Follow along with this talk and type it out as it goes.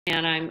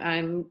And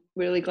I'm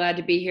really glad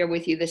to be here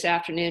with you this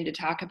afternoon to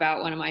talk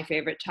about one of my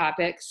favorite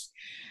topics,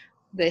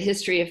 the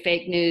history of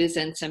fake news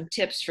and some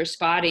tips for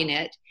spotting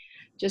it.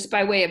 Just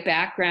by way of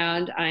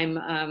background, I'm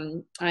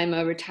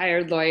a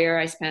retired lawyer.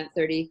 I spent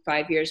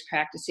 35 years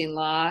practicing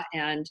law,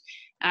 and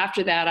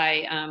after that,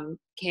 I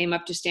came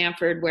up to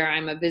Stanford, where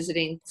I'm a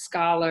visiting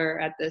scholar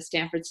at the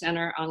Stanford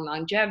Center on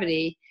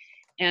Longevity.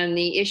 And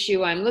the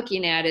issue I'm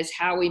looking at is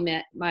how we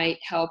might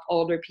help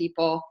older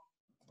people,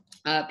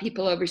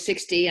 people over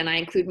 60, and I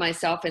include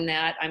myself in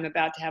that. I'm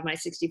about to have my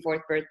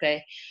 64th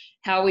birthday.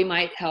 How we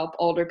might help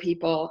older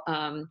people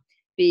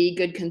be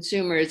good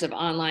consumers of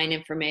online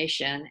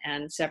information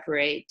and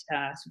separate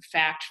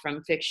fact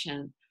from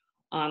fiction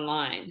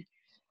online.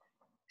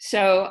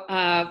 So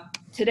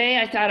today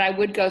I thought I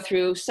would go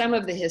through some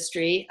of the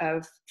history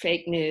of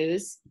fake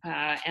news,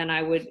 and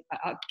I'll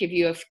give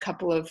you a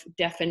couple of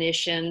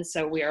definitions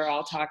so we are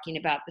all talking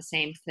about the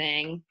same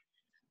thing.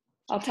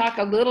 I'll talk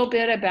a little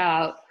bit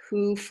about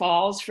who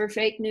falls for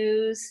fake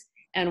news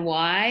and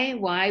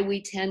why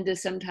we tend to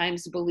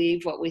sometimes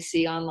believe what we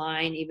see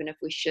online, even if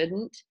we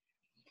shouldn't.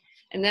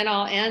 And then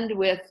I'll end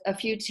with a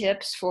few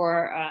tips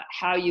for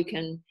how you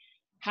can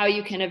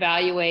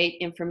evaluate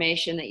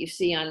information that you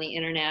see on the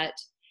internet.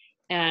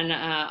 And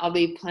I'll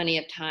leave plenty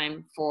of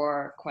time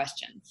for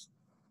questions.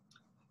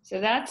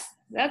 So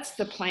that's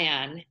the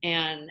plan.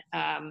 And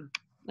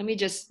let me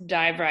just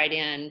dive right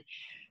in.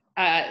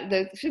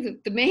 The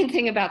main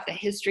thing about the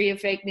history of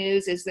fake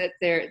news is that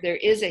there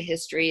is a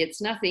history. It's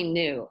nothing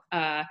new.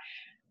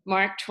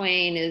 Mark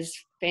Twain is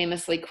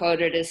famously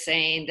quoted as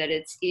saying that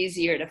it's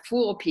easier to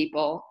fool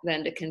people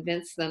than to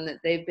convince them that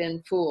they've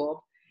been fooled.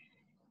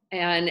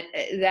 And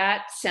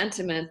that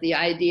sentiment, the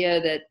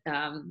idea that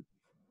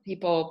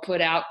people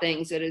put out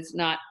things that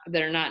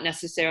are not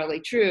necessarily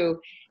true,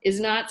 is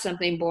not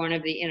something born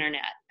of the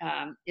internet.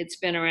 It's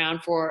been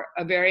around for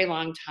a very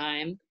long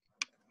time.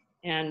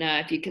 And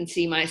if you can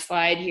see my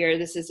slide here,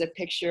 this is a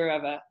picture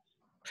of a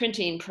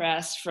printing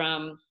press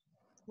from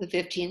the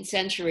 15th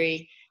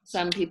century.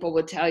 Some people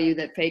would tell you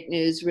that fake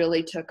news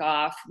really took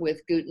off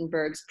with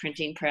Gutenberg's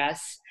printing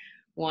press.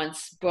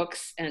 Once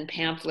books and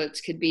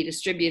pamphlets could be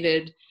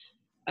distributed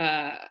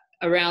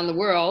around the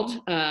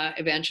world,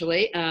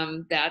 eventually,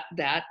 that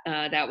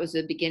was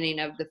the beginning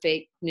of the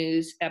fake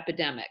news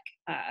epidemic.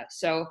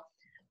 So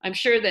I'm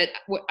sure that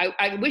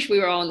I wish we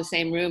were all in the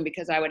same room,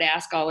 because I would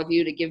ask all of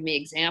you to give me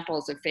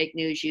examples of fake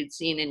news you'd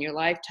seen in your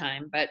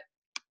lifetime. But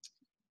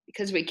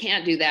because we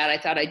can't do that, I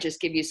thought I'd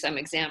just give you some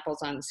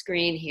examples on the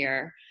screen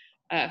here.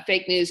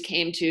 Fake news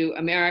came to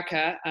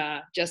America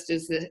just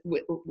as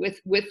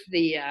with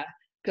the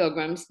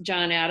Pilgrims.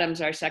 John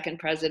Adams, our second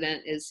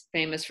president, is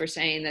famous for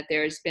saying that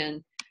there's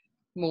been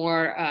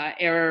more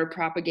error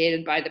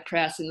propagated by the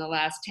press in the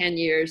last 10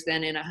 years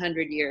than in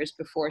 100 years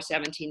before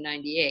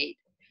 1798.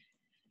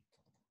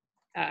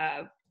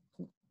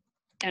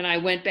 And I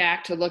went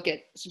back to look at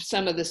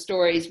some of the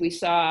stories we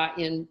saw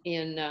in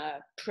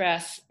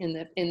press in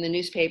the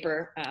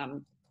newspaper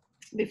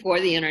before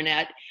the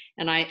internet,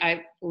 and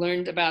I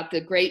learned about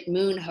the Great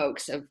Moon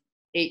Hoax of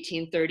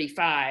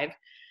 1835.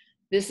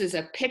 This is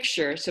a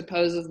picture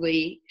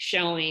supposedly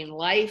showing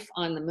life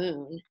on the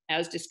moon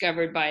as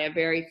discovered by a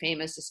very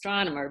famous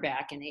astronomer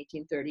back in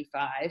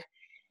 1835.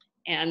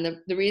 And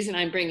the reason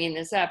I'm bringing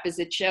this up is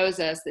it shows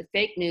us that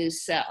fake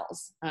news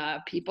sells.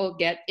 People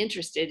get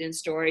interested in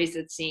stories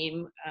that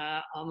seem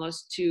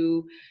almost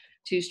too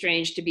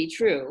strange to be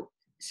true.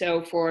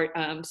 So for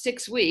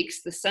 6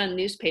 weeks, the Sun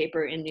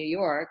newspaper in New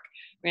York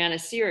ran a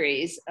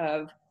series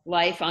of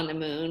life on the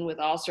moon with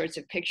all sorts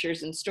of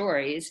pictures and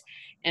stories.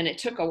 And it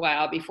took a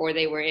while before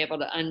they were able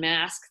to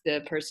unmask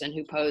the person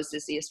who posed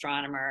as the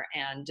astronomer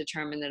and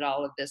determine that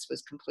all of this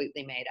was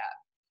completely made up.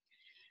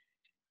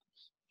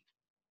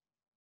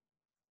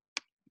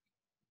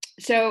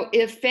 So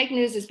if fake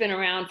news has been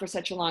around for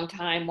such a long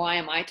time, why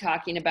am I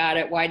talking about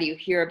it? Why do you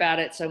hear about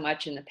it so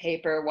much in the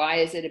paper? Why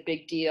is it a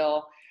big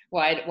deal?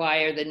 Why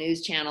are the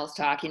news channels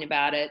talking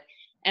about it?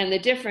 And the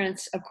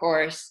difference, of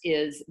course,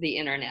 is the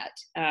internet.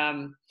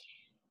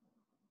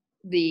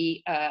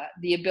 The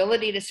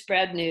ability to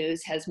spread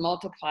news has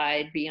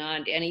multiplied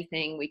beyond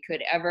anything we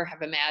could ever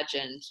have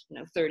imagined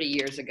 30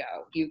 years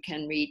ago. You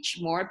can reach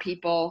more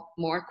people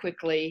more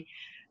quickly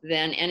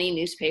than any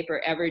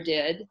newspaper ever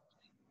did.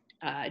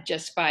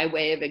 Just by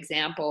way of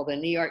example, the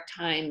New York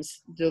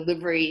Times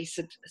delivery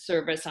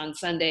service on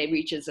Sunday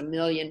reaches 1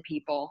 million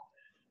people.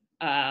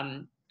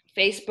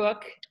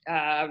 Facebook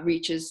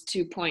reaches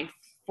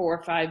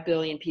 2.45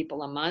 billion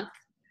people a month.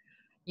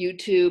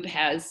 YouTube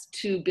has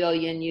 2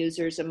 billion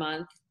users a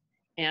month.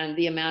 And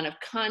the amount of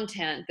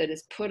content that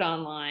is put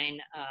online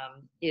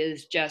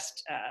is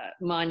just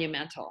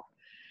monumental.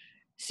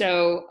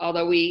 So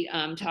although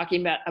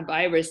talking about a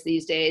virus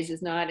these days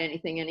is not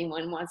anything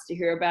anyone wants to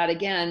hear about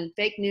again,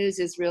 fake news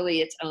is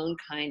really its own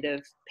kind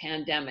of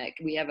pandemic.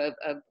 We have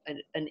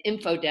an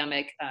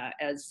infodemic,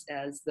 as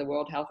the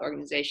World Health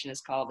Organization has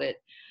called it,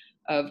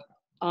 of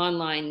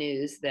online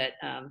news that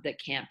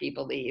can't be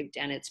believed,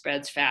 and it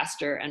spreads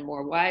faster and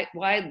more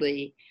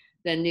widely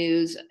than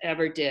news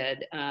ever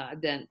did,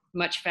 than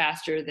much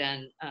faster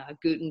than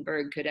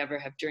Gutenberg could ever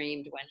have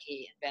dreamed when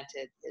he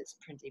invented his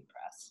printing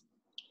press.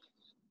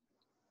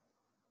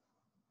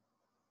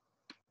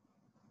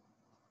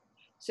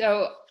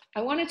 So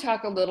I want to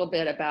talk a little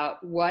bit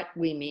about what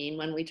we mean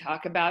when we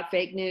talk about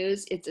fake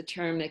news. It's a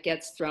term that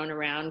gets thrown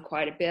around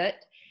quite a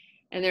bit,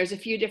 and there's a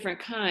few different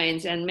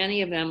kinds, and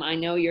many of them I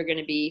know you're going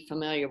to be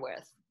familiar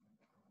with.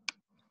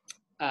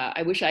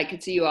 I wish I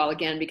could see you all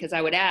again, because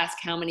I would ask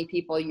how many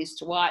people used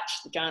to watch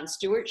the Jon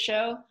Stewart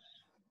show.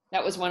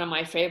 That was one of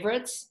my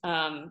favorites.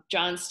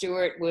 Jon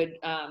Stewart would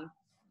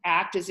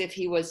act as if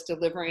he was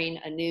delivering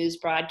a news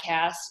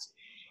broadcast.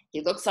 He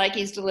looks like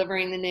he's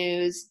delivering the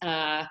news.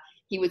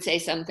 He would say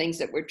some things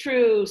that were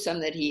true, some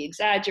that he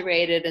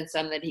exaggerated, and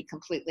some that he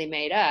completely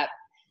made up.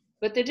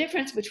 But the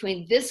difference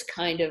between this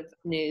kind of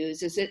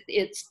news is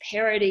it's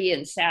parody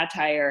and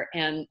satire,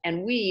 and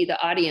we,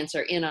 the audience,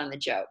 are in on the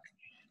joke.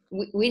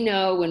 We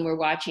know when we're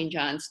watching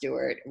Jon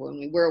Stewart, when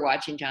we were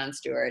watching Jon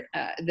Stewart,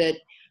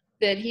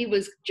 that he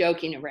was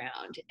joking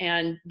around.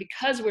 And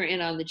because we're in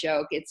on the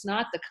joke, it's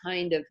not the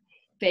kind of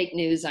fake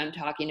news I'm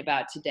talking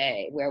about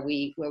today, where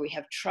we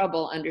have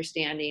trouble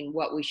understanding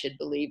what we should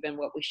believe and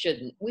what we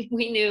shouldn't. We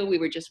knew we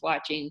were just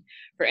watching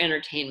for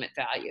entertainment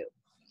value.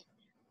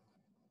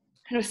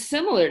 Kind of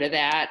similar to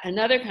that,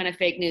 another kind of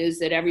fake news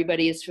that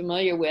everybody is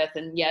familiar with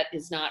and yet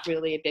is not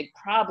really a big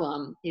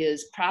problem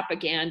is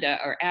propaganda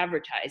or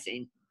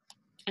advertising.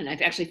 And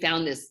I've actually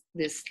found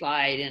this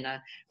slide in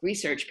a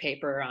research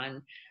paper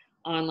on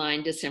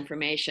online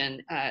disinformation.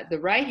 The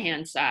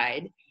right-hand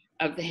side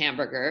of the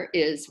hamburger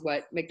is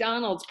what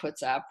McDonald's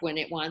puts up when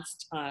it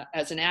wants,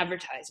 as an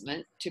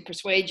advertisement, to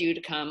persuade you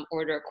to come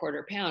order a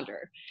quarter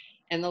pounder.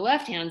 And the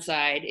left-hand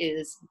side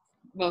is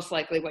most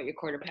likely what your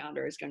quarter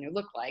pounder is going to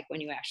look like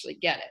when you actually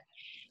get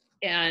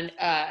it. And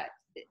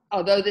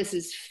although this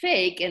is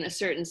fake in a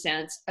certain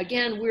sense,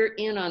 again, we're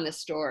in on the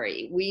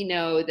story. We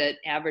know that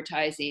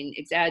advertising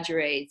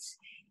exaggerates,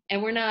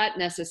 and we're not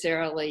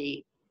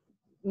necessarily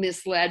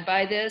misled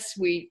by this.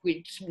 We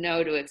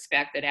know to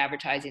expect that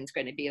advertising is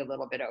going to be a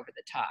little bit over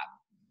the top.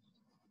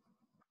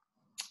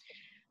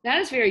 That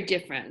is very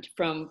different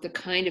from the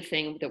kind of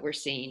thing that we're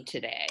seeing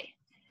today.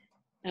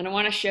 And I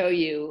want to show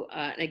you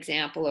an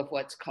example of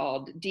what's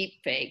called deep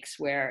fakes,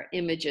 where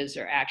images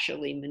are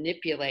actually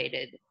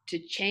manipulated to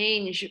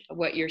change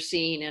what you're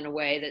seeing in a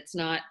way that's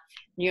not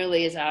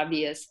nearly as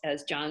obvious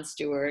as Jon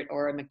Stewart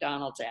or a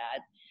McDonald's ad.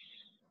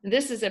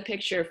 This is a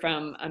picture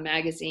from a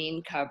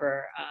magazine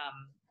cover.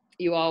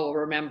 You all will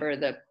remember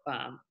the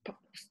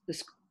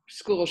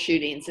school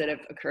shootings that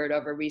have occurred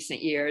over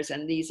recent years,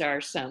 and these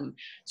are some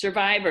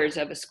survivors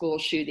of a school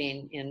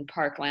shooting in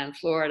Parkland,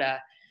 Florida.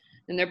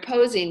 And they're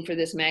posing for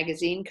this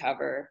magazine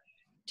cover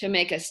to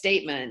make a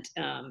statement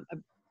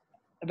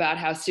about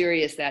how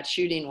serious that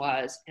shooting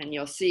was. And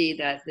you'll see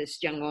that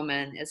this young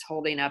woman is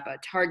holding up a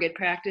target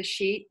practice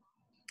sheet.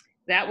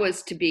 That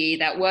was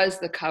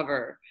the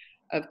cover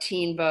of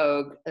Teen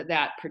Vogue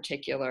that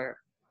particular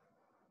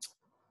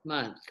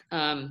month.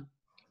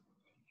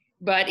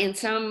 But on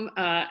some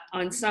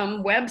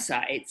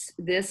websites,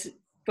 this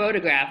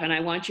photograph, and I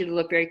want you to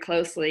look very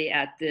closely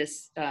at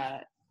this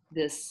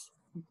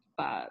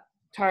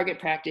target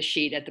practice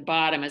sheet at the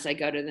bottom as I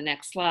go to the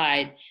next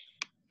slide,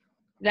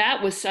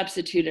 that was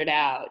substituted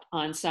out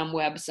on some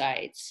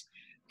websites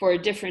for a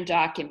different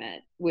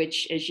document,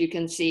 which, as you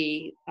can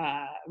see,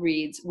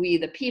 reads, "We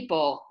the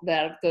people."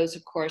 Those,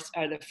 of course,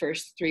 are the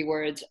first three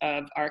words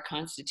of our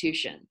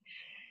Constitution.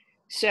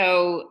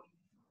 So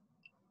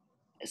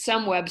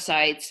some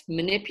websites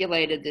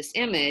manipulated this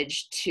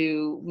image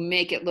to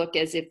make it look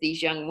as if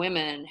these young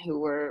women who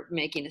were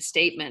making a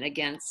statement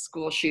against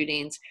school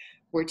shootings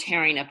were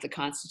tearing up the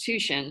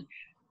Constitution,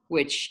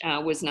 which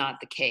was not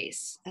the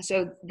case.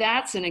 So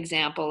that's an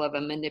example of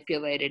a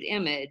manipulated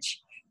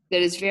image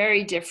that is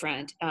very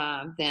different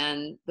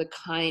than the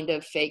kind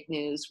of fake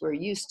news we're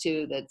used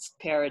to, that's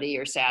parody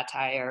or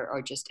satire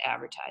or just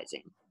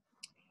advertising.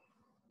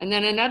 And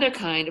then another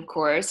kind, of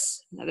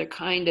course, another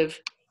kind of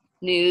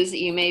news that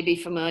you may be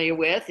familiar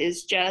with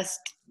is just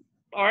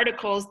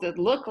articles that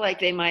look like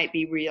they might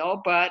be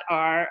real, but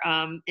are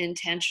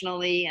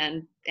intentionally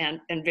and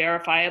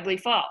verifiably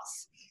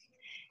false.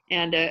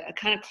 And a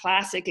kind of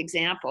classic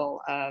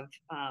example of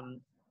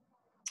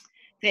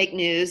fake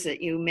news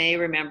that you may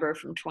remember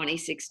from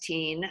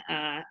 2016,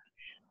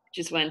 which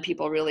is when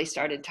people really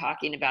started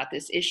talking about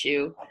this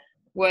issue,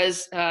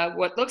 was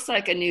what looks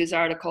like a news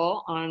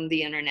article on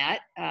the internet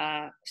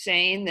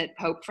saying that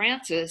Pope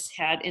Francis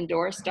had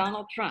endorsed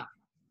Donald Trump.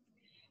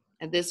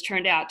 And this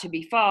turned out to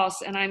be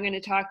false. And I'm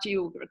going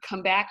to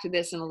come back to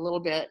this in a little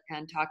bit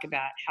and talk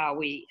about how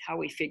we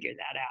figure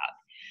that out.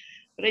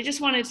 But I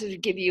just wanted to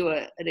give you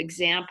an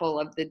example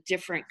of the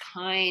different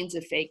kinds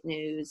of fake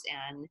news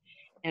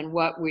and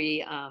what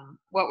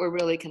we're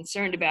really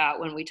concerned about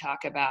when we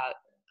talk about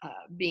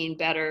being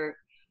better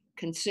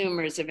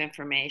consumers of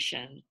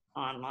information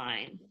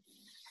online.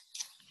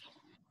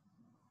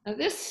 Now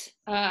this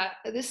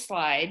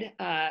slide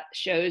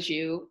shows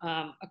you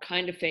a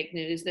kind of fake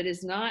news that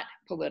is not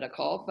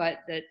political, but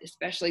that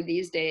especially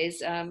these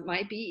days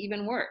might be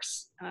even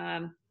worse.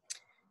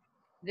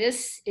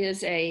 This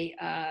is a,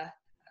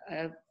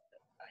 a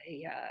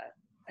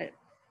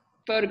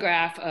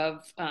photograph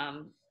of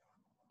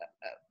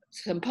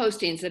some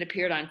postings that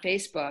appeared on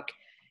Facebook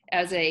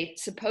as a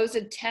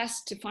supposed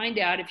test to find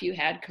out if you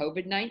had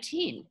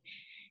COVID-19.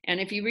 And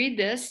if you read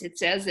this, it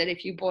says that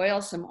if you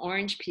boil some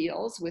orange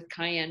peels with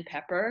cayenne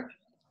pepper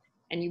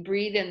and you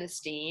breathe in the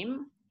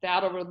steam,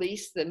 that'll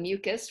release the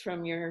mucus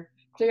from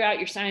clear out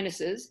your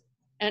sinuses,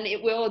 and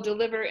it will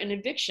deliver an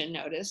eviction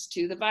notice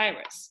to the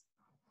virus.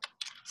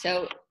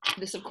 So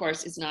this, of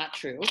course, is not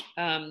true.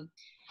 And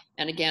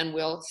again,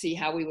 we'll see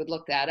how we would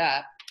look that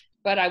up.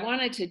 But I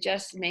wanted to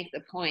just make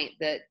the point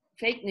that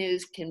fake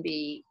news can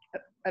be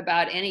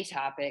about any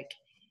topic.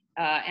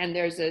 And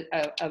there's a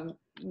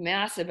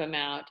massive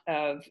amount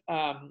of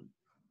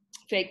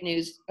fake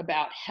news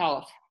about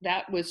health.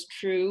 That was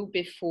true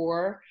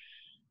before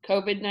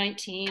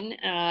COVID-19.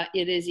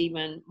 It is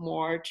even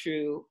more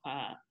true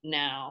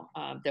now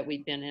that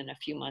we've been in a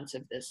few months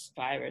of this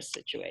virus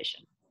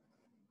situation.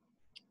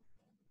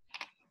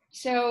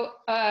 So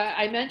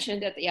I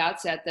mentioned at the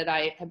outset that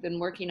I have been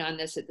working on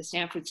this at the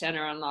Stanford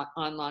Center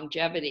on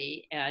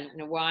Longevity, and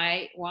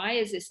why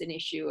is this an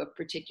issue of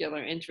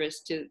particular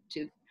interest to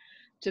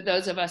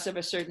those of us of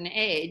a certain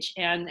age?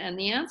 And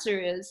the answer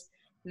is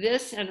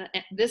this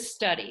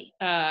study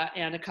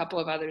and a couple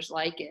of others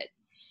like it.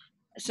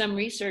 Some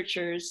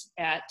researchers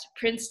at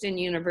Princeton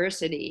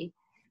University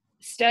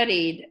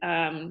studied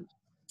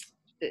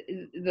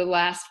the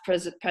last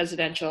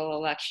presidential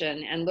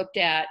election and looked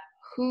at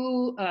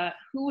who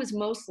was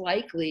most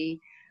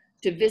likely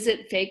to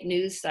visit fake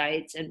news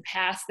sites and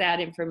pass that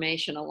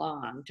information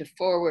along, to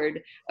forward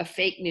a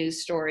fake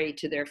news story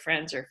to their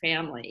friends or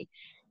family.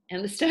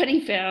 And the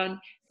study found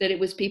that it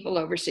was people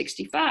over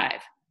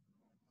 65.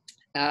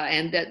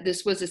 And that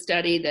this was a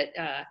study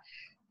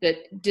that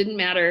didn't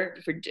matter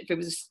if it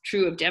was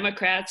true of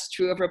Democrats,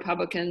 true of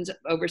Republicans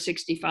over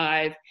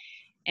 65.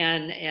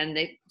 And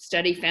the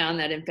study found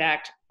that, in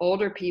fact,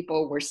 older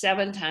people were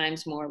 7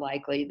 times more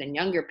likely than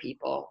younger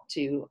people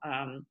to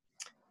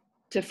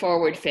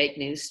forward fake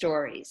news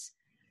stories.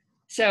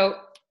 So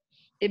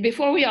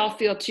before we all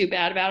feel too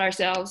bad about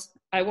ourselves,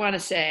 I want to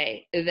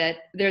say that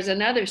there's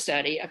another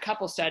study, a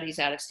couple studies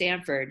out of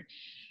Stanford,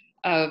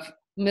 of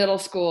middle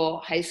school,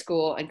 high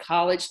school, and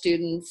college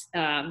students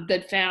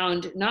that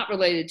found, not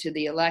related to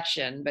the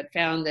election, but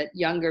found that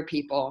younger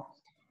people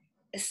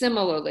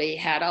similarly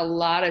had a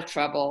lot of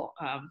trouble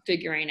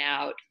figuring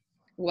out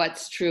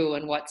what's true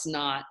and what's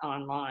not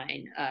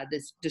online.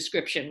 This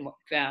description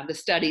found, the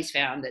studies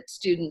found that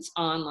students'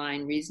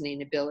 online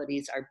reasoning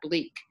abilities are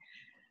bleak.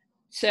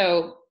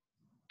 So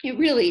it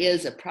really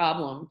is a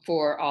problem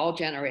for all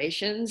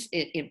generations,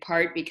 in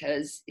part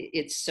because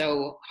it's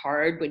so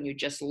hard when you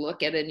just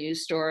look at a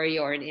news story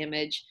or an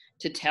image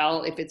to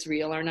tell if it's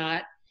real or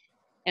not.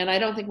 And I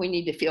don't think we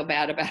need to feel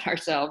bad about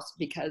ourselves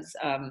because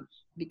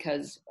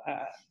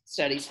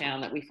studies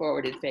found that we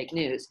forwarded fake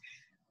news.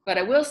 But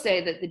I will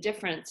say that the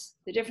difference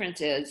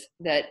is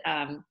that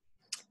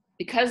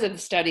because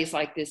of studies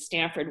like this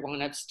Stanford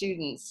one of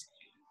students,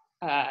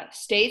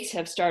 states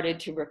have started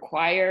to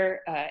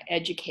require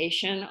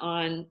education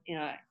on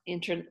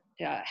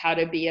how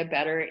to be a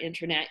better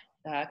internet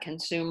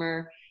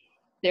consumer.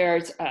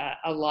 There's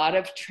a lot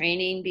of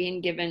training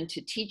being given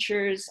to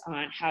teachers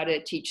on how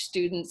to teach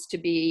students to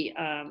be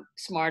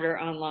smarter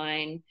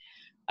online.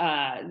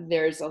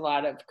 There's a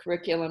lot of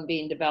curriculum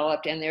being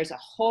developed, and there's a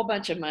whole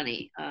bunch of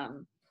money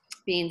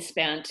being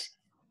spent,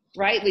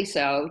 rightly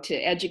so, to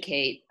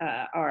educate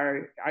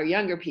our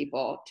younger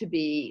people to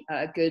be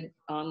good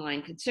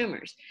online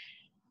consumers.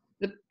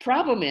 The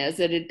problem is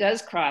that it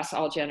does cross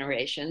all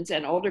generations,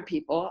 and older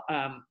people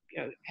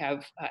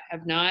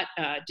did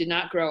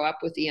not grow up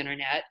with the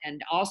internet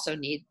and also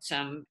need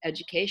some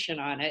education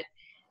on it.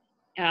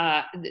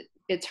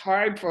 It's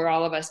hard for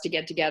all of us to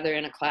get together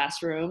in a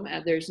classroom.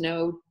 There's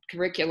no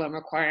curriculum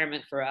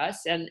requirement for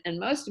us. And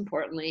most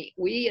importantly,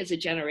 we as a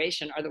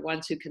generation are the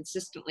ones who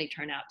consistently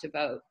turn out to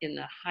vote in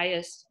the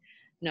highest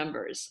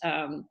numbers.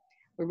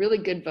 We're really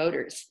good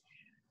voters.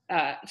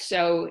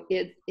 So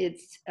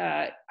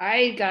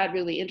I got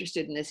really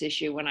interested in this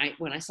issue when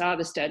I saw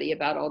the study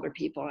about older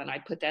people, and I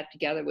put that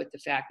together with the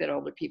fact that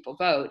older people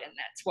vote. And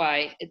that's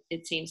why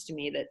it seems to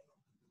me that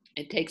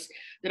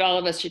that all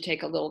of us should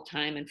take a little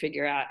time and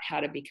figure out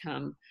how to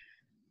become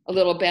a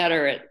little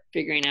better at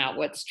figuring out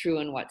what's true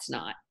and what's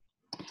not.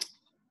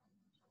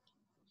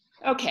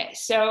 Okay,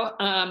 so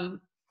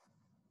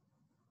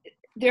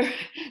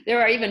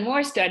there are even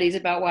more studies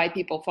about why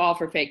people fall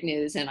for fake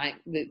news, and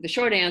the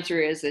short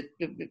answer is that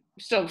we're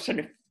still sort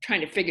of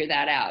trying to figure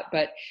that out.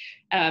 But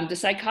the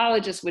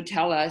psychologists would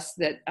tell us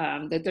that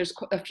that there's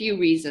a few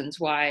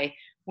reasons why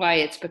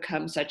it's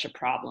become such a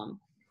problem.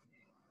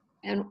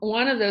 And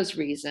one of those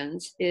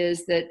reasons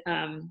is that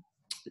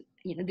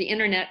the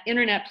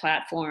internet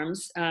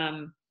platforms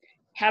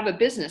have a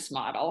business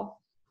model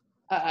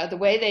the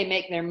way they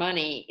make their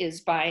money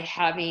is by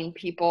having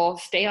people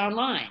stay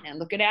online and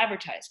look at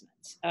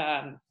advertisements.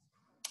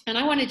 And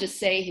I want to just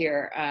say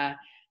here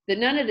that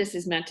none of this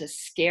is meant to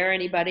scare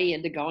anybody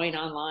into going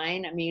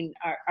online. I mean,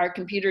 our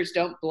computers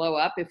don't blow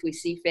up if we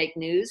see fake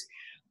news.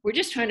 We're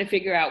just trying to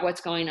figure out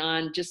what's going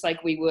on, just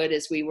like we would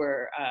as we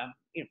were,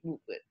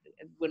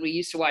 when we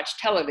used to watch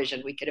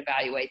television, we could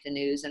evaluate the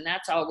news, and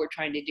that's all we're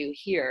trying to do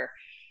here.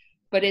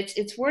 But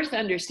it's worth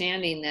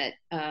understanding that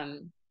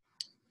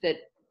that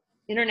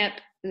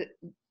internet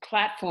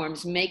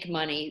platforms make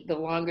money the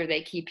longer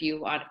they keep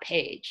you on a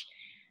page.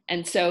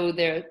 And so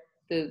the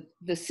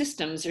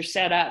systems are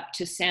set up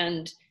to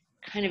send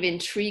kind of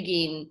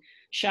intriguing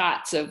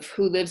shots of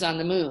who lives on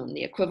the moon,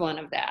 the equivalent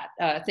of that,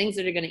 things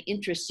that are going to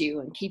interest you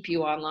and keep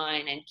you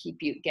online and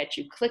get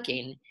you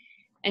clicking.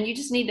 And you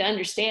just need to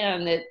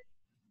understand that,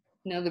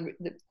 you know,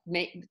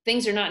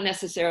 things are not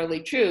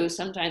necessarily true.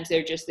 Sometimes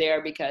they're just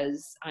there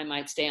because I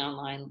might stay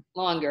online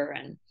longer,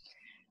 and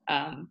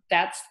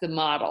that's the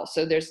model.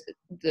 So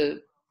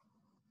the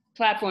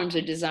platforms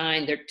are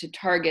designed to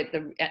target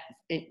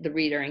the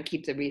reader and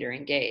keep the reader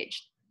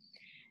engaged.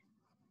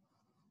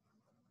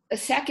 A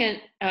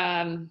second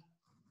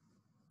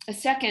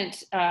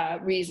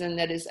reason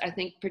that is, I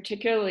think,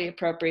 particularly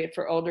appropriate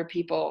for older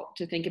people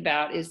to think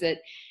about is that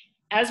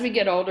as we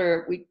get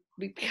older, we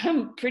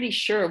become pretty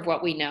sure of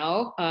what we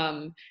know.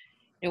 You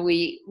know,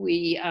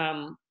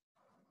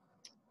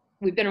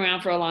 we've been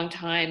around for a long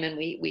time, and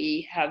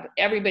we have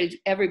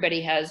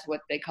everybody has what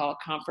they call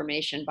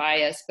confirmation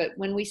bias. But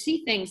when we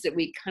see things that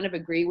we kind of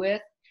agree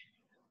with,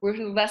 we're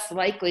less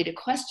likely to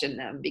question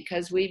them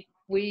because we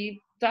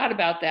thought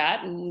about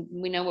that and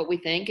we know what we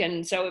think.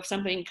 And so if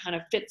something kind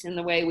of fits in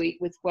the way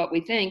with what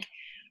we think,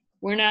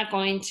 we're not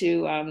going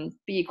to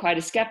be quite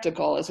as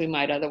skeptical as we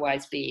might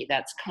otherwise be.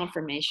 That's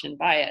confirmation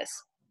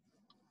bias.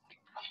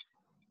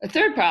 A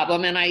third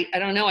problem, and I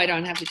don't know, I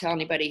don't have to tell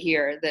anybody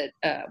here,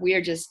 that we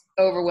are just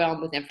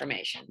overwhelmed with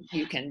information.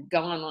 You can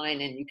go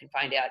online and you can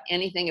find out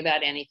anything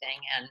about anything,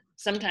 and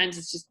sometimes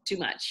it's just too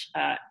much.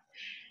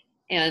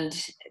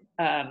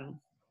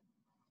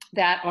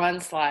 That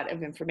onslaught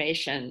of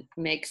information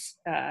makes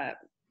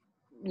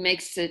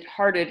it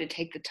harder to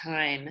take the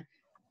time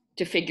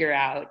to figure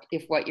out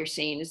if what you're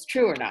seeing is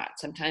true or not.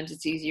 Sometimes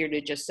it's easier to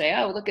just say,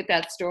 oh, look at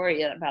that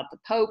story about the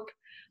Pope.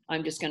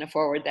 I'm just going to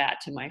forward that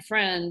to my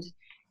friend,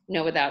 you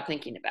know, without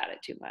thinking about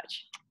it too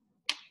much.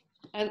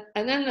 And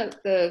then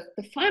the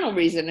final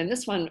reason, and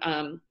this one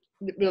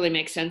really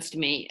makes sense to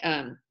me,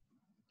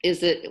 is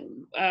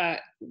that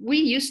we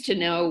used to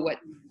know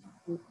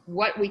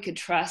what we could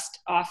trust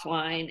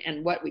offline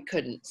and what we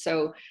couldn't.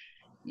 So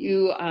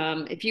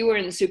if you were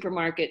in the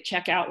supermarket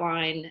checkout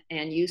line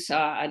and you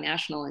saw a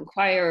National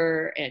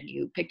Enquirer and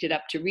you picked it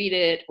up to read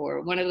it,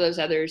 or one of those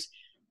others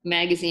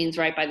magazines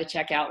right by the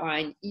checkout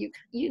line, you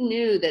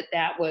knew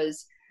that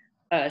was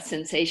a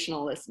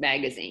sensationalist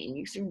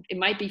magazine. It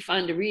might be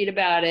fun to read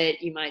about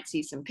it. You might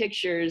see some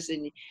pictures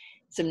and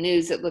some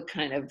news that looked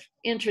kind of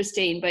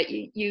interesting, but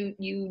you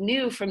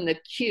knew from the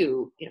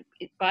queue, you know,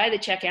 by the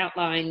checkout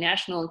line,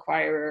 National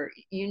Enquirer,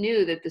 you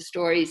knew that the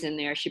stories in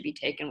there should be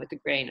taken with a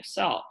grain of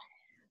salt.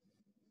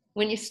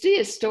 When you see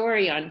a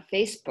story on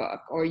Facebook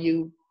or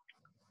you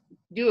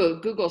do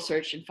a Google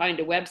search and find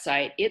a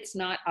website, it's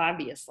not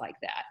obvious like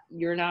that.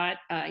 You're not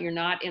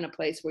in a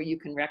place where you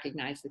can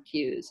recognize the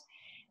cues.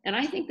 And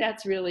I think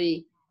that's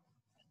really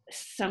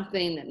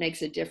something that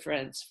makes a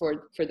difference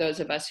for those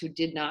of us who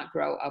did not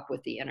grow up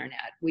with the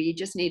internet. We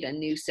just need a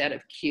new set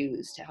of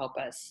cues to help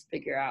us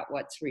figure out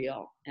what's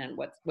real and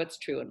what's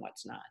true and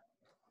what's not.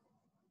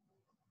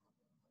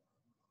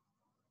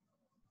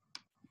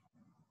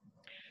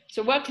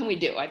 So what can we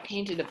do? I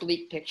painted a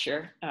bleak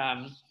picture,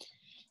 and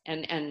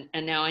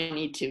now I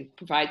need to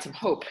provide some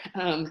hope,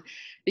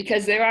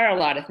 because there are a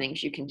lot of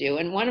things you can do.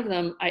 And one of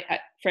them,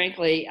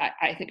 frankly,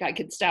 I think I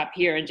could stop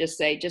here and just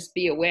say, just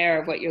be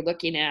aware of what you're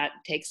looking at,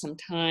 take some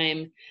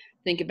time,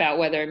 think about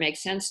whether it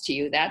makes sense to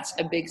you. That's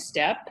a big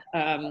step.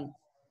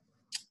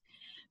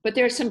 But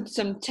there are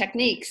some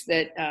techniques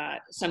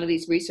that some of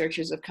these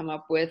researchers have come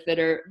up with that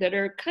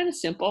are kind of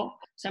simple.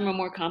 Some are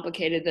more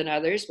complicated than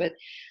others, but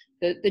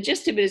the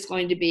gist of it is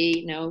going to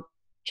be,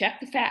 check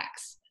the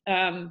facts.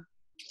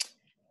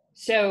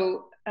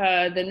 So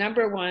the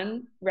number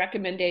one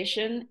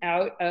recommendation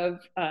out of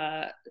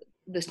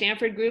the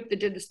Stanford group that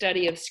did the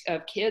study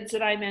of kids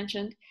that I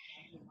mentioned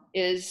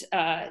is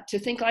to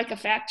think like a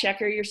fact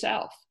checker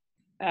yourself.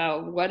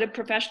 What do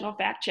professional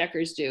fact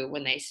checkers do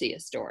when they see a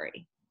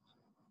story?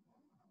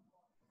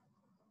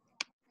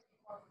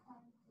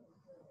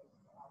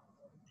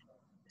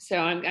 So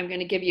I'm going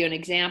to give you an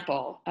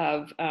example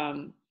of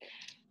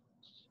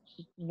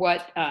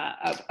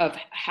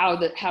how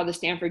the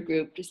Stanford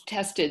group just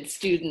tested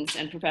students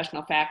and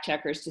professional fact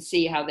checkers to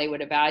see how they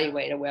would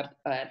evaluate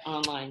an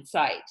online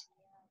site.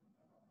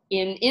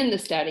 In the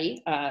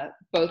study,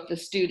 both the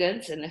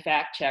students and the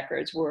fact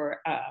checkers were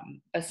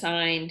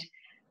assigned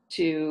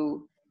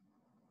to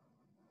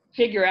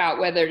figure out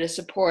whether to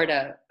support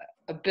a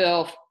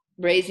bill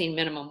raising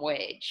minimum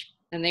wage.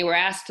 And they were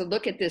asked to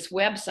look at this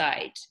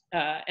website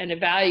and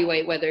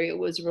evaluate whether it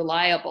was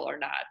reliable or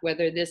not,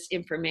 whether this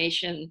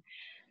information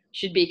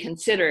should be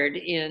considered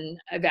in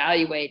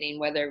evaluating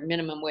whether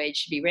minimum wage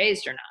should be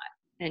raised or not.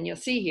 And you'll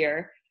see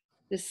here,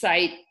 this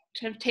site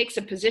kind of takes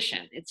a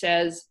position. It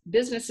says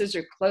businesses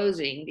are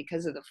closing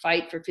because of the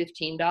fight for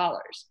 $15.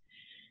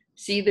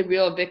 See the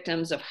real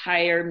victims of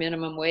higher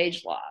minimum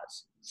wage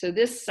laws. So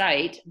this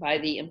site by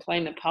the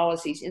Employment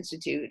Policies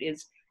Institute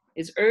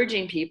is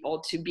urging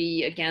people to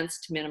be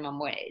against minimum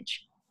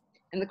wage.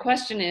 And the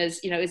question is,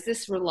 is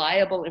this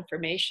reliable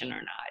information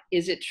or not?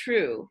 Is it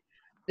true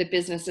that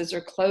businesses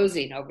are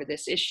closing over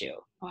this issue?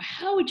 Well,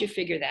 how would you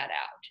figure that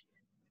out?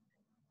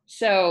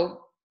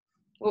 So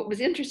what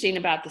was interesting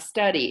about the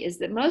study is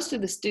that most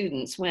of the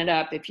students went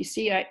up, if you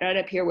see right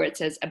up here where it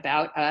says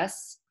About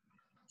Us,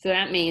 so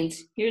that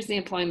means here's the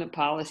Employment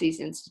Policies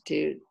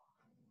Institute.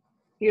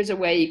 Here's a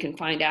way you can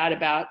find out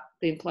about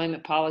the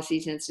Employment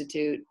Policies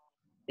Institute.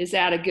 Is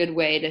that a good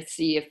way to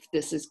see if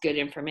this is good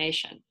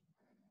information?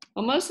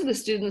 Well, most of the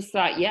students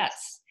thought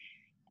yes.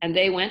 And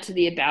they went to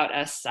the About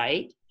Us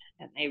site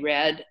and they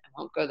read, I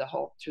won't go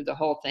through the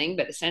whole thing,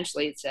 but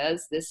essentially it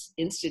says this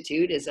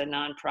institute is a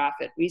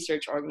nonprofit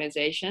research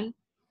organization.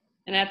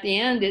 And at the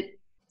end, it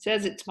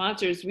says it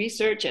sponsors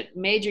research at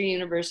major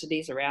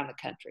universities around the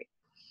country.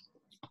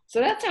 So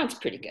that sounds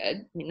pretty good.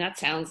 I mean, that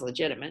sounds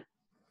legitimate.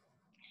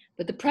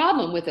 But the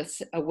problem with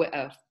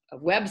a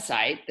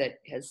website that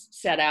has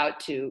set out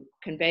to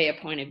convey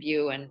a point of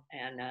view and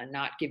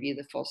not give you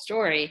the full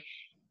story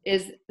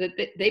is that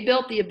they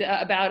built the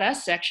About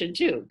Us section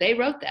too. They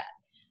wrote that.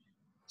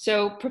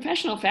 So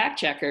professional fact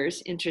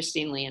checkers,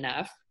 interestingly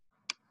enough,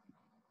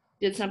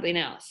 did something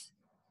else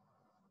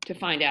to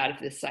find out if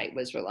this site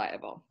was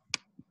reliable.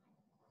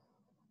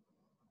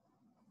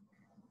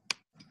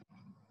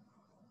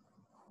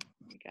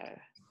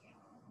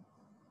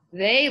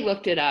 They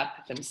looked it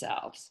up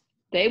themselves.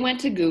 They went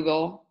to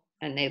Google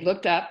and they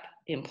looked up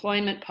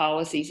Employment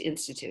Policies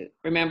Institute.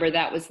 Remember,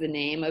 that was the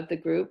name of the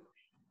group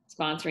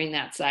sponsoring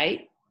that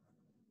site.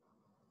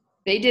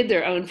 They did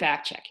their own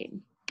fact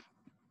checking.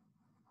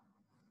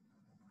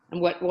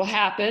 And what will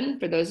happen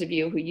for those of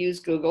you who use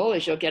Google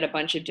is you'll get a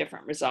bunch of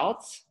different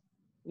results.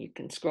 You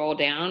can scroll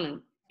down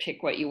and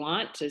pick what you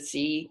want to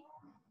see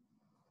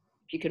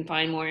if you can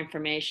find more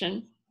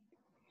information.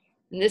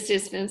 In this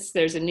instance,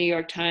 there's a New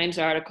York Times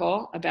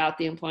article about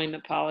the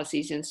Employment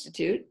Policies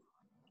Institute.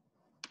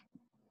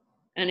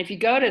 And if you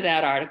go to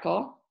that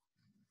article,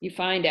 you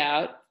find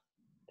out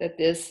that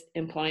this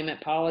Employment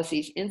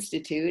Policies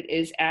Institute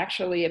is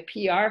actually a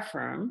PR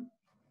firm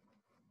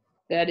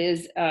that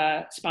is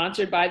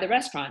sponsored by the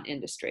restaurant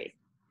industry.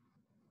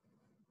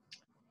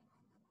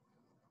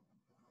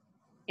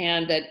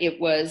 And that it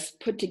was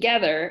put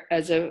together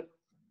as a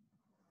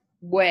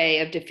way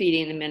of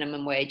defeating the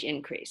minimum wage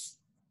increase.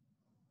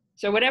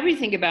 So whatever you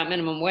think about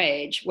minimum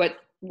wage, what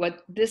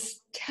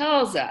this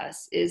tells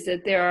us is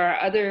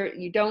that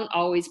you don't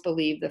always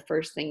believe the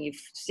first thing you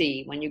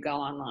see when you go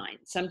online.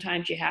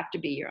 Sometimes you have to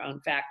be your own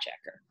fact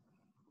checker.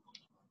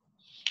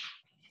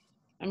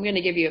 I'm going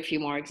to give you a few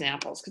more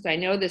examples because I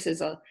know this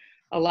is a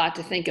lot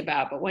to think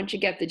about, but once you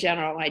get the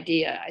general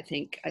idea, I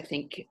think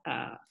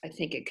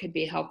it could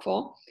be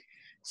helpful.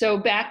 So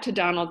back to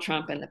Donald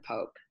Trump and the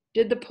Pope.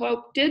 Did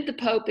the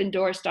Pope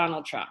endorse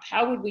Donald Trump?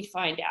 How would we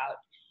find out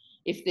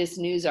if this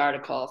news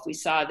article, if we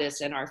saw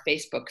this in our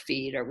Facebook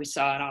feed or we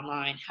saw it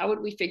online? How would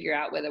we figure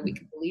out whether we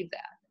could believe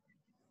that?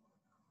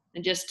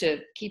 And just to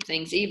keep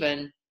things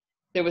even,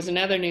 there was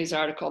another news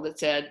article that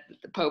said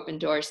that the Pope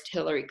endorsed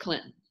Hillary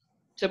Clinton.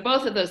 So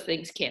both of those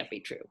things can't be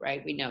true,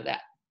 right? We know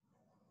that.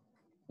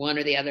 One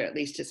or the other at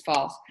least is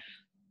false.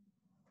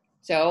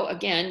 So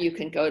again, you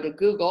can go to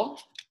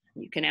Google.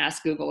 You can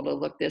ask Google to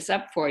look this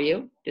up for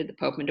you. Did the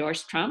Pope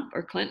endorse Trump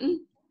or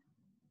Clinton?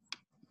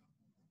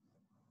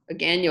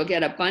 Again, you'll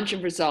get a bunch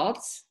of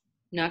results.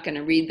 I'm not going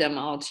to read them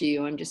all to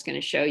you. I'm just going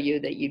to show you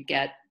that you'd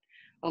get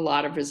a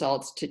lot of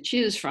results to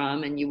choose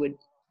from, and you would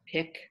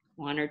pick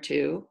one or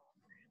two.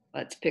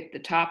 Let's pick the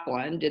top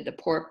one. Did the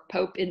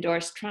Pope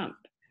endorse Trump?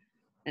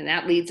 And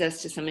that leads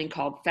us to something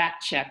called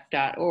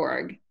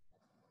factcheck.org.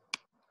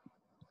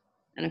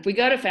 And if we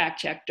go to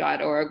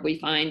factcheck.org, we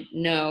find,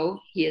 no,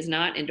 he has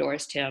not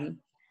endorsed him.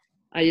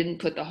 I didn't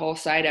put the whole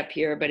site up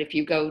here, but if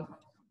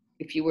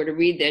you were to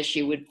read this,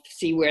 you would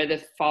see where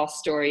the false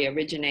story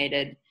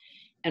originated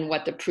and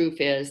what the proof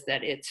is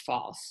that it's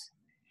false.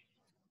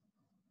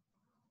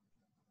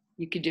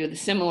 You could do the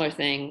similar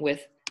thing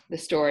with the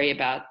story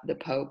about the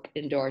Pope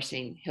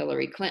endorsing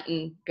Hillary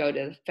Clinton. Go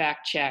to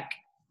fact check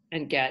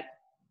and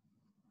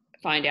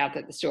find out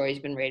that the story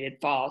has been rated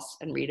false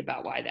and read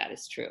about why that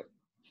is true.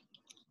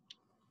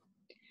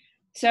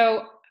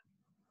 So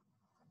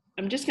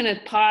I'm just going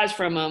to pause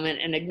for a moment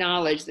and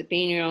acknowledge that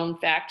being your own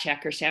fact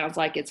checker sounds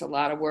like it's a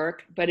lot of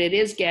work, but it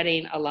is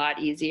getting a lot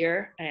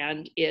easier,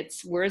 and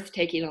it's worth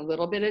taking a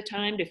little bit of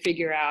time to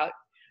figure out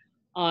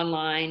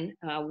online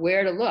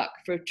where to look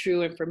for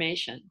true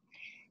information.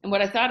 And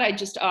what I thought I'd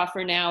just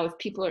offer now, if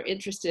people are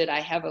interested,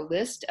 I have a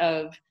list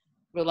of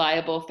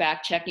reliable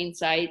fact-checking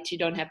sites. You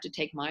don't have to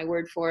take my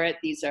word for it.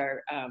 These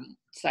are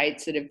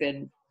sites that have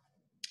been,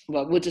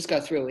 well, we'll just go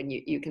through and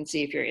you can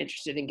see if you're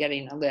interested in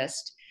getting a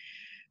list.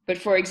 But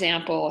for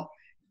example,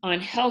 on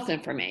health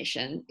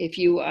information, if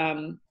you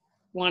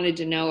wanted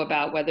to know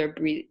about whether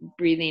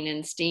breathing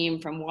in steam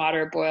from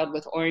water boiled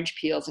with orange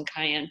peels and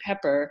cayenne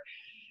pepper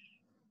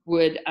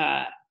would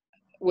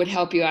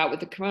help you out with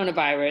the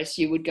coronavirus,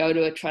 you would go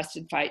to a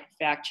trusted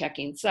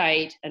fact-checking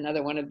site.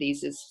 Another one of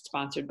these is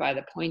sponsored by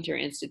the Poynter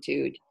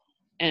Institute,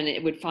 and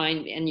it would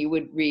find, and you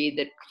would read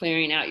that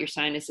clearing out your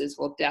sinuses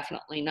will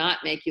definitely not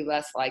make you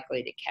less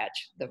likely to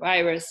catch the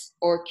virus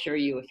or cure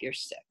you if you're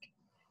sick.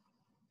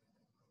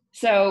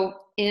 So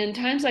in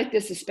times like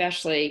this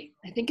especially,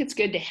 I think it's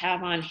good to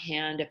have on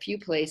hand a few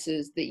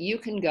places that you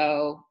can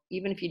go,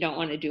 even if you don't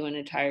want to do an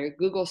entire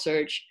Google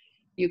search.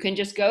 You can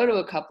just go to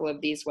a couple of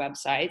these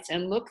websites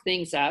and look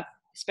things up,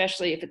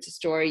 especially if it's a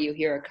story you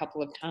hear a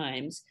couple of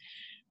times.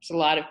 There's a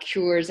lot of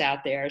cures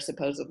out there,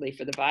 supposedly,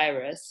 for the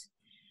virus.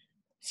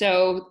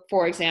 So,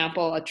 for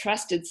example, a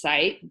trusted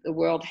site, the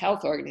World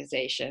Health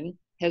Organization,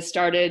 has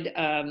started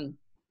an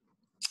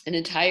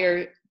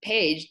entire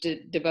page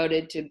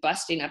devoted to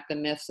busting up the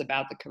myths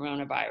about the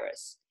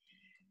coronavirus.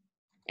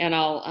 And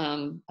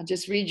I'll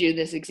just read you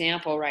this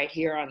example right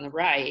here on the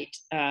right.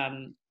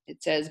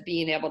 It says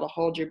being able to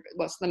hold your,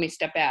 well, let me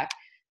step back.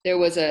 There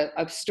was a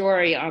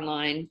story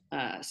online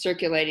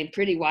circulating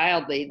pretty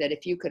wildly that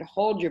if you could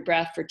hold your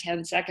breath for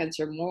 10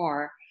 seconds or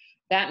more,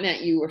 that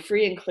meant you were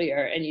free and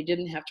clear and you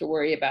didn't have to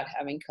worry about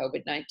having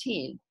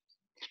COVID-19.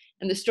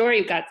 And the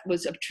story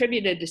was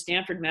attributed to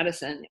Stanford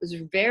Medicine. It was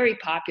very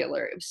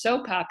popular. It was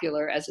so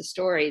popular as a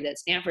story that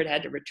Stanford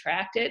had to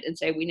retract it and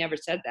say, we never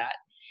said that.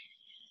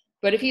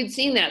 But if you'd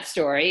seen that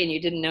story and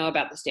you didn't know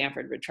about the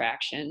Stanford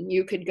retraction,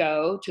 you could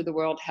go to the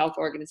World Health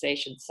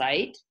Organization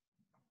site,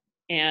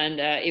 and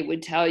it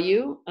would tell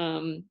you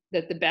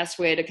that the best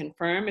way to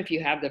confirm if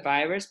you have the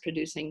virus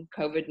producing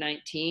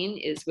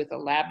COVID-19 is with a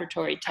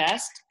laboratory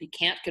test. You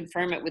can't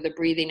confirm it with a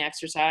breathing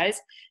exercise,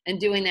 and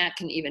doing that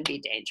can even be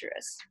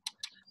dangerous.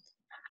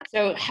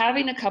 So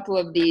having a couple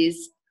of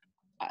these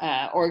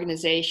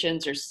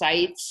organizations or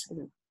sites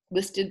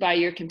listed by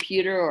your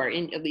computer or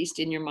at least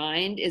in your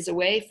mind is a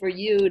way for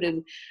you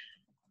to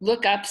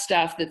look up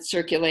stuff that's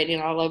circulating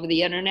all over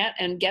the internet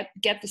and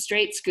get the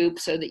straight scoop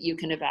so that you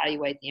can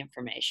evaluate the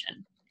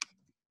information.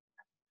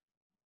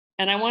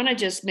 And I want to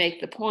just make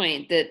the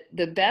point that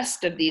the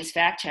best of these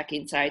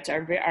fact-checking sites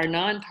are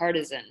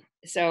nonpartisan.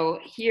 So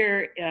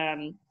here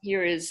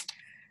is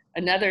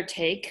another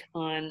take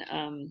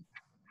on,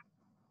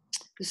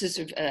 this is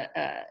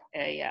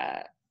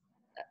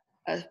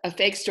a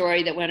fake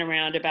story that went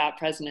around about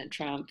President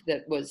Trump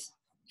that was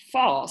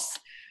false,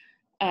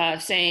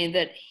 saying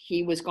that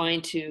he was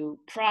going to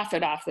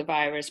profit off the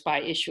virus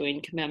by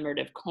issuing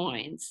commemorative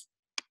coins.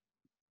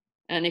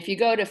 And if you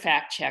go to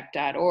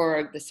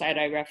factcheck.org, the site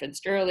I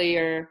referenced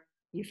earlier,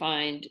 you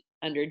find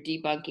under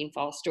debunking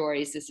false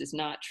stories, this is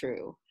not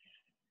true.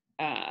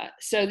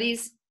 So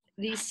these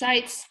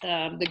sites,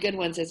 the good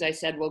ones, as I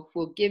said,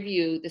 will give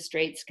you the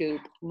straight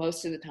scoop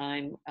most of the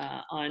time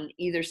on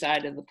either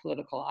side of the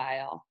political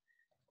aisle.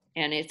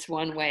 And it's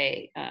one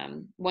way,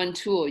 one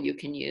tool you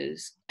can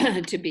use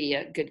to be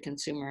a good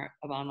consumer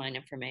of online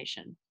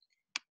information.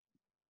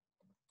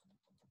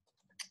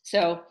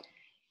 So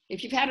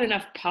if you've had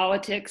enough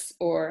politics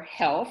or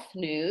health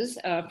news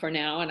for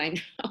now,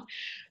 and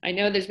I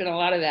know there's been a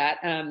lot of that,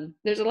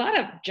 there's a lot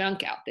of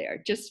junk out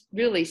there, just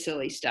really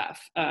silly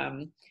stuff.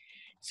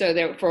 So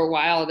there, for a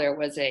while, there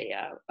was a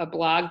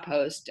blog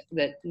post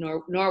that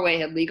Norway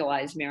had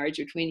legalized marriage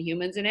between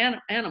humans and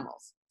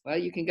animals. Well,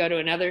 you can go to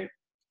another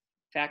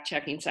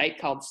fact-checking site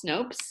called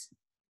Snopes.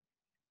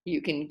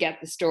 You can get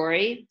the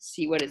story,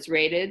 see what it's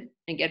rated,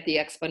 and get the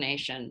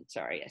explanation,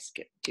 sorry, I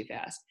skipped too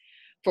fast,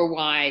 for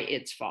why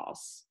it's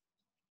false.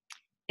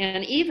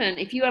 And even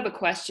if you have a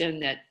question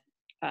that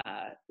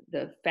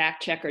the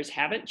fact checkers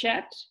haven't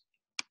checked,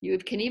 you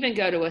can even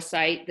go to a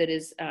site that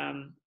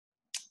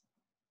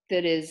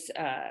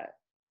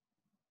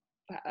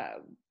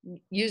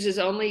uses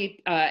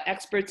only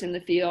experts in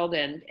the field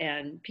and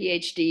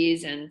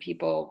PhDs and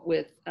people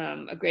with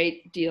a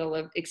great deal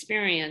of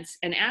experience,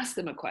 and ask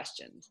them a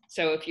question.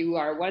 So if you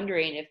are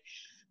wondering if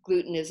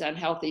gluten is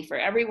unhealthy for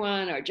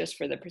everyone or just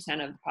for the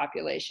percent of the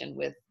population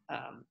with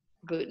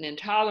gluten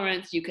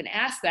intolerance, you can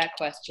ask that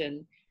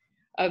question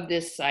of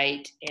this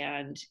site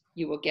and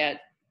you will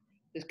get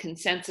the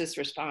consensus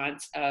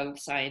response of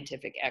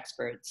scientific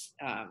experts,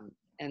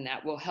 and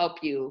that will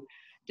help you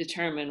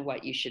determine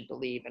what you should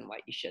believe and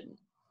what you shouldn't.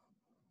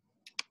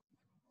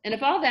 And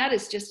if all that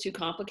is just too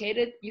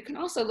complicated, you can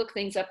also look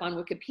things up on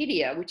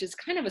Wikipedia, which is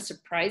kind of a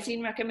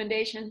surprising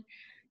recommendation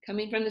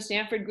coming from the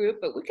Stanford group,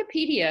 but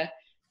Wikipedia,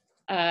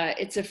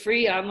 it's a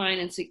free online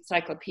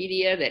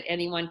encyclopedia that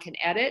anyone can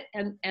edit,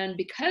 and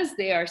because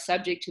they are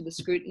subject to the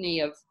scrutiny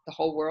of the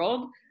whole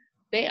world,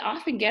 they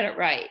often get it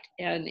right.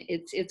 And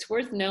it's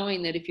worth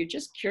knowing that if you're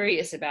just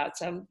curious about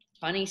some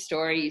funny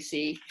story you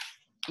see,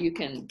 you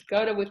can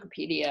go to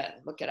Wikipedia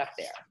and look it up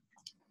there.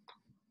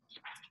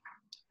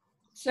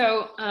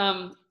 So,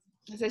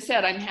 as I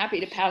said, I'm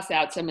happy to pass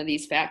out some of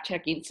these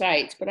fact-checking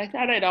sites, but I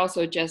thought I'd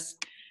also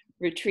just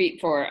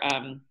retreat for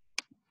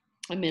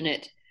a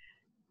minute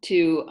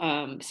to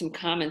some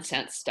common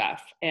sense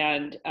stuff.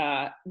 And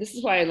this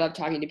is why I love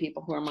talking to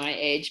people who are my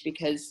age,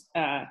 because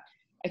I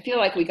feel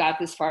like we got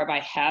this far by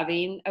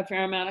having a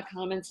fair amount of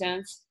common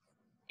sense.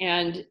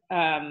 And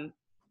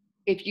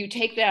if you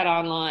take that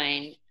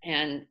online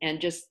and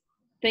just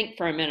think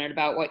for a minute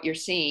about what you're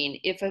seeing,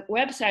 if a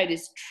website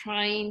is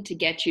trying to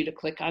get you to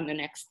click on the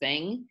next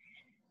thing,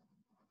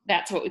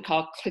 that's what we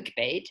call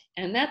clickbait.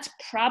 And that's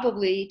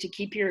probably to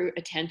keep your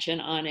attention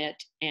on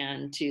it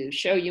and to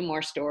show you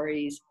more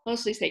stories,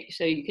 mostly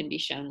so you can be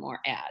shown more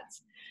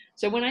ads.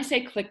 So when I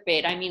say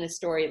clickbait, I mean a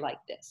story like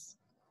this.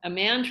 A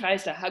man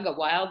tries to hug a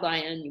wild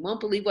lion. You won't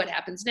believe what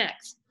happens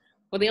next.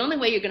 Well, the only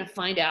way you're going to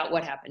find out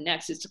what happened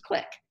next is to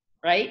click,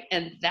 right?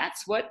 And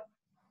that's what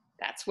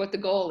the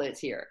goal is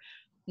here.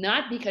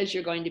 Not because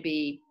you're going to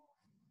be,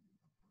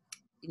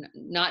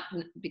 not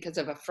because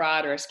of a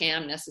fraud or a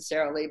scam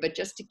necessarily, but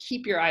just to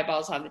keep your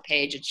eyeballs on the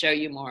page and show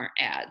you more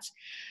ads.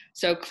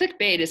 So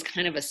clickbait is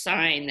kind of a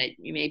sign that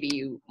maybe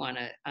you want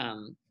to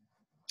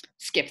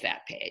skip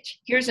that page.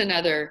 Here's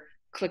another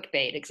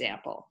clickbait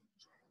example.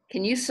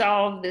 Can you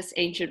solve this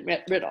ancient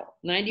riddle?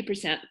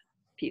 90%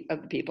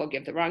 of the people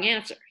give the wrong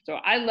answer. So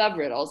I love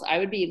riddles. I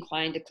would be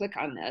inclined to click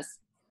on this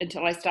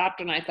until I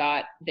stopped and I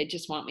thought, they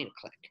just want me to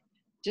click.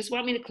 Just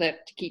want me to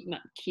click to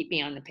keep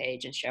me on the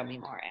page and show me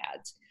more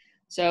ads.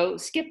 So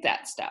skip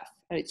that stuff.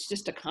 It's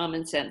just a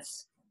common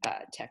sense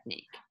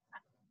technique.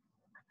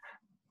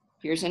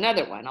 Here's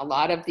another one. A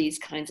lot of these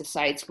kinds of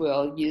sites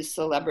will use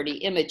celebrity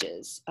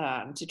images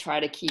to try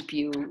to keep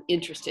you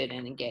interested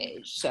and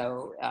engaged.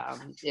 So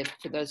if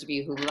for those of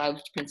you who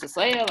loved Princess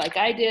Leia like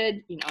I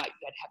did, I'd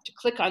have to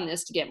click on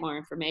this to get more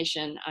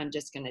information. I'm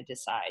just going to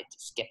decide to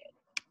skip it.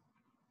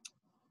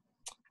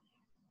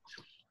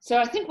 So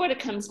I think what it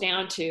comes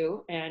down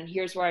to, and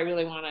here's where I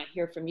really want to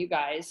hear from you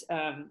guys,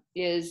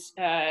 is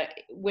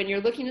when you're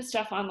looking at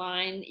stuff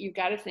online, you've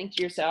got to think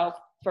to yourself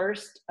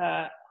first,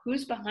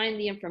 who's behind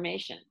the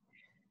information?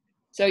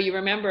 So you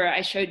remember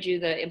I showed you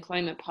the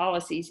Employment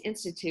Policies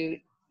Institute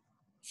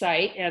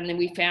site, and then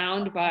we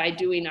found by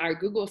doing our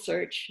Google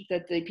search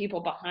that the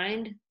people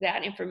behind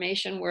that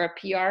information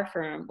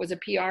was a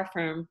PR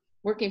firm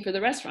working for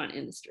the restaurant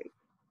industry.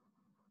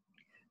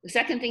 The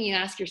second thing you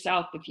ask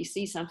yourself if you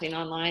see something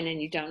online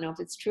and you don't know if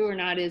it's true or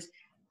not is,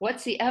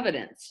 what's the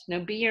evidence?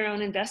 Be your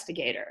own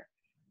investigator.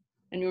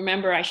 And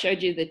remember, I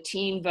showed you the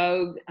Teen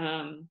Vogue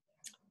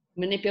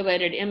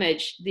manipulated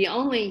image. The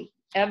only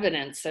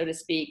evidence, so to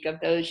speak,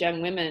 of those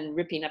young women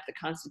ripping up the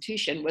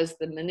Constitution was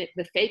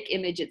the fake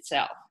image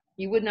itself.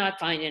 You would not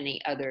find any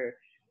other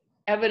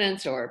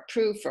evidence or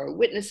proof or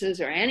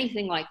witnesses or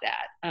anything like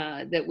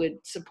that that would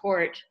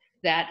support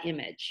that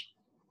image.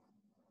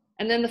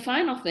 And then the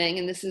final thing,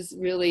 and this is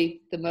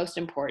really the most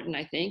important,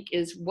 I think,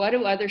 is what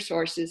do other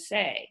sources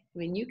say? I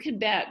mean, you could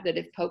bet that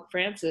if Pope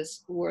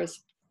Francis was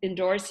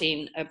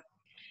endorsing a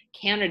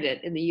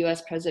candidate in the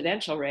US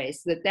presidential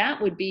race,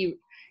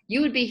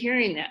 you would be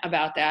hearing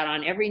about that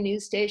on every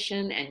news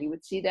station, and you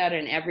would see that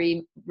in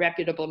every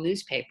reputable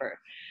newspaper.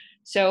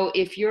 So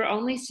if you're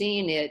only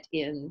seeing it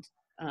in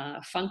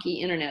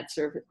funky internet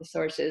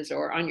sources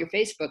or on your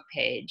Facebook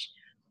page,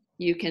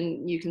 you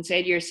can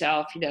say to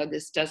yourself,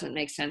 this doesn't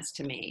make sense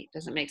to me. It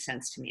doesn't make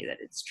sense to me that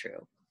it's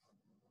true.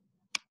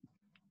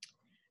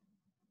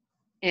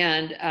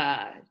 And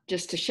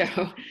just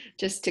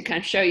to kind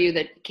of show you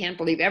that you can't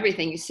believe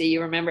everything you see, you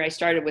remember I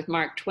started with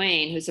Mark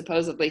Twain, who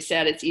supposedly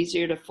said it's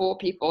easier to fool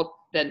people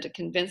than to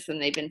convince them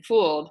they've been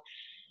fooled.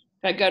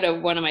 If I go to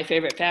one of my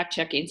favorite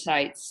fact-checking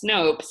sites,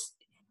 Snopes,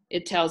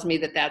 it tells me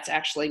that that's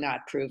actually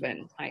not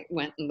proven. I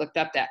went and looked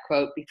up that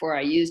quote before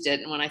I used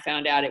it, and when I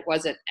found out it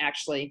wasn't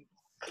actually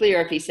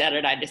clear if he said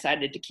it, I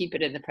decided to keep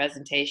it in the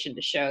presentation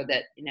to show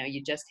that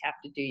you just have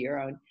to do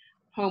your own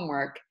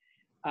homework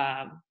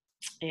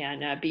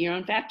and be your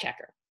own fact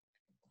checker.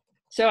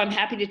 So I'm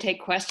happy to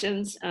take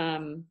questions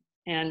and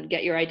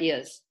get your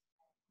ideas.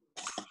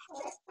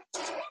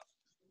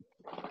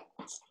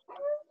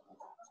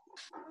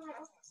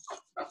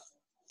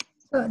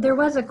 So there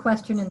was a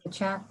question in the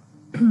chat,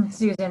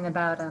 Susan,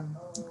 about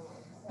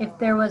if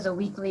there was a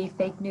weekly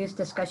fake news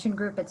discussion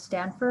group at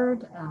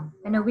Stanford.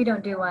 I know we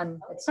don't do one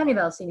at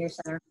Sunnyvale Senior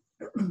Center.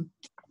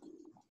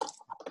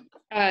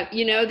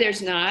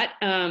 There's not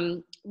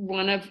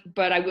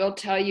but I will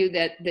tell you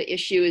that the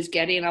issue is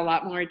getting a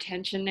lot more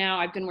attention now.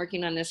 I've been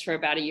working on this for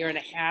about 1.5 years,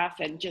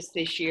 and just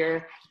this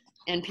year,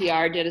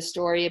 NPR did a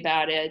story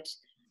about it.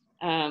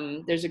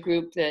 There's a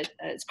group that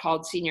is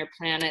called Senior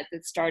Planet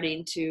that's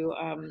starting to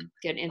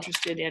get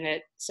interested in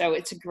it. So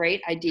it's a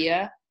great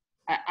idea.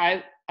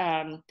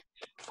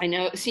 I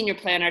know Senior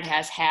Planet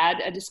has had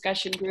a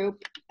discussion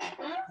group,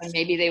 and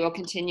maybe they will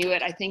continue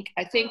it. I think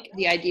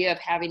the idea of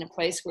having a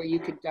place where you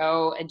could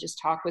go and just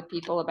talk with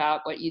people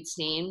about what you'd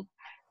seen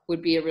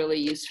would be a really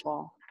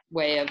useful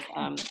way of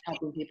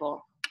helping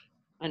people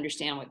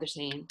understand what they're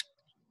seeing.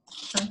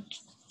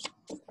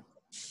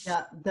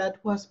 Yeah, that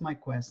was my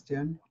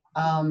question.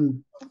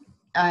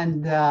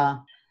 And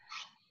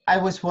I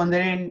was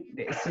wondering,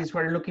 since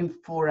we're looking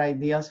for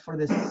ideas for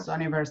the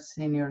Sunnyverse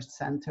Senior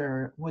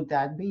Center, would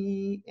that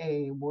be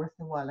a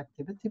worthwhile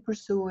activity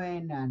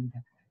pursuing?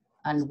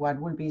 And what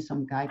would be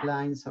some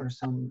guidelines or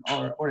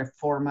or a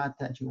format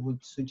that you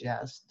would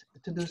suggest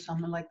to do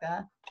something like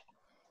that?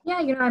 Yeah,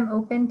 I'm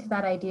open to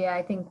that idea.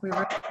 I think we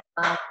were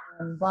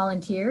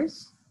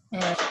volunteers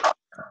and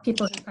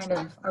people who kind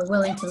of are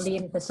willing to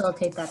lead and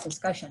facilitate that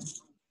discussion.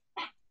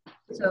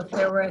 So if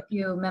there were a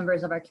few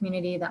members of our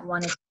community that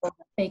wanted to hold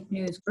a fake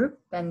news group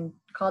and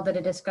called it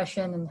a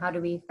discussion and how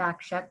do we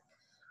fact check,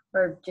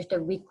 or just a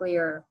weekly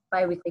or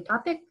bi-weekly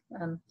topic,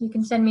 you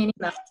can send me an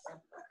email.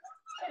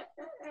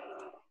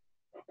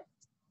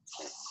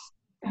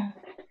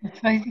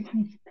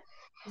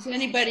 Does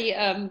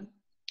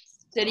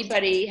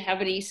anybody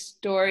have any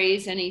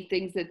stories, any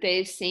things that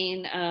they've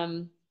seen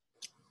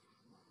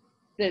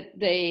that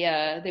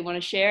they want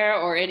to share,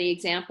 or any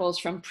examples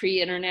from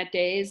pre-internet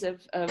days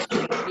of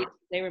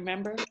they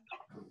remember?